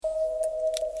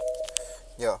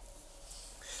Yo,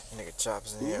 nigga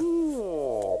Chops in here.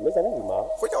 Mấy anh gì mà?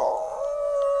 For y'all.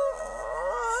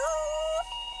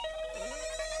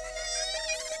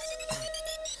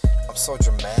 I'm so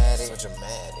dramatic.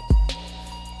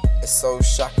 It's so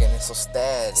shocking, it's so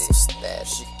static.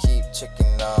 She keep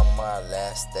checking on my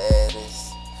last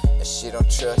status, and she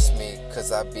don't trust me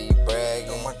cause I be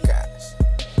bragging. Oh my gosh,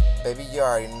 baby, you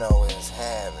already know what's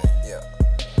happening. Yeah,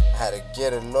 I had to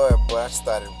get a lawyer, but I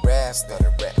started rapping.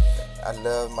 I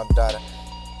love my daughter,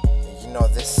 and you know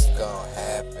this is gonna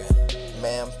happen.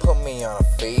 Man, put me on a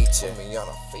feature.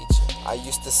 I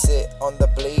used to sit on the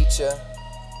bleacher.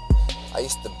 I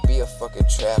used to be a fucking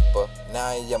trapper, now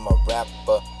I am a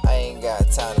rapper. I ain't got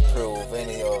time to prove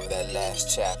any of that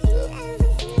last chapter.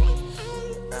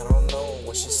 I don't know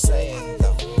what she's saying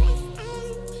though.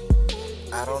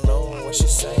 I don't know what she's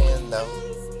saying though.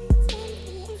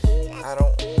 I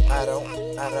don't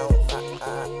know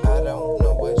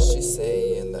what she's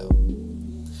saying though.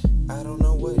 I don't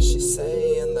know what she's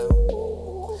saying though.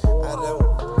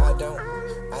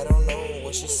 I don't know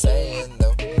what she's saying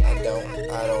though.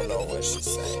 I don't know what she's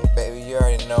saying. Baby, you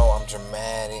already know I'm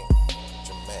dramatic.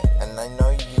 And I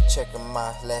know you checking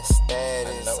my last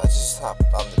status. I just hopped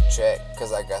on the track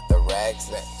cause I got the racks.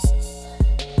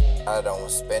 I don't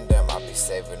spend them, I be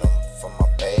saving them for my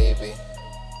baby.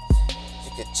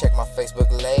 You can check my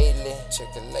Facebook lately.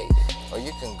 Or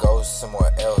you can go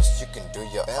somewhere else, you can do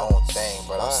your own thing.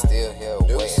 But I'm still here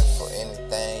waiting for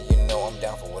anything. You know I'm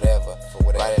down for whatever.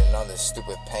 Riding on this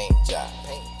stupid paint job.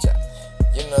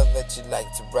 You know that you like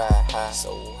to ride high,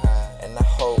 so high. And I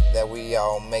hope that we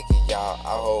all make it, y'all.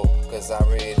 I hope, cause I'm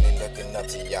really looking up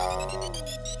to y'all.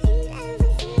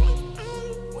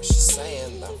 What she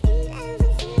saying though?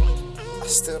 I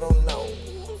still don't know.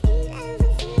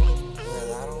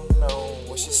 Well, I don't know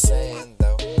what she's saying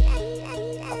though.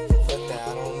 I put that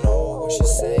I don't know what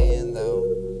she's saying though.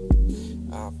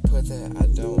 I put that I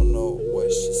don't know what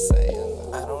she's saying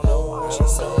though. I don't know what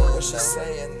she's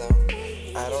saying though.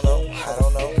 I don't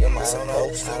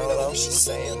know what she's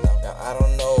saying though. Now I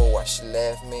don't know why she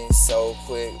left me so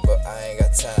quick, but I ain't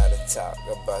got time to talk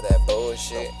about that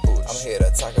bullshit. I'm here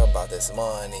to talk about this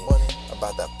money.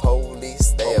 About the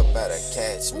police, they about to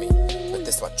catch me. But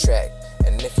this my track,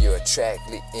 and if you a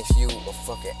athlete, if you a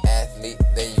fucking athlete,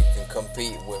 then you can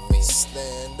compete with me.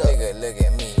 Stand up. Nigga, look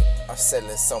at me, I'm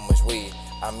selling so much weed.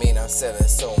 I mean, I'm selling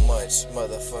so much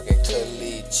motherfucking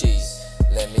Khalid cheese.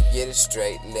 Let me get it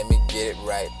straight, let me get it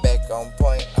right. Back on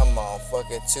point, I'm on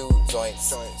fucking 2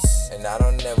 joints. And I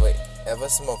don't never ever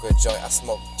smoke a joint, I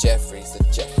smoke Jeffries, the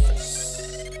Jeffries.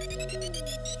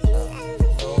 I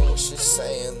don't know what she's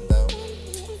saying though.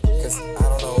 Cause I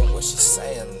don't know what she's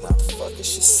saying. What the fuck is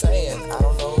she saying? I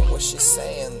don't know what she's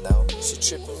saying though. She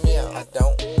tripping me out. I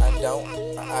don't know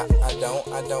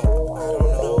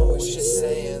what she's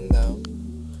saying though.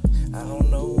 I don't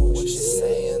know what she's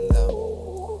saying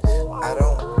though. I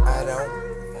don't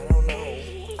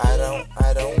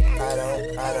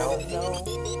know.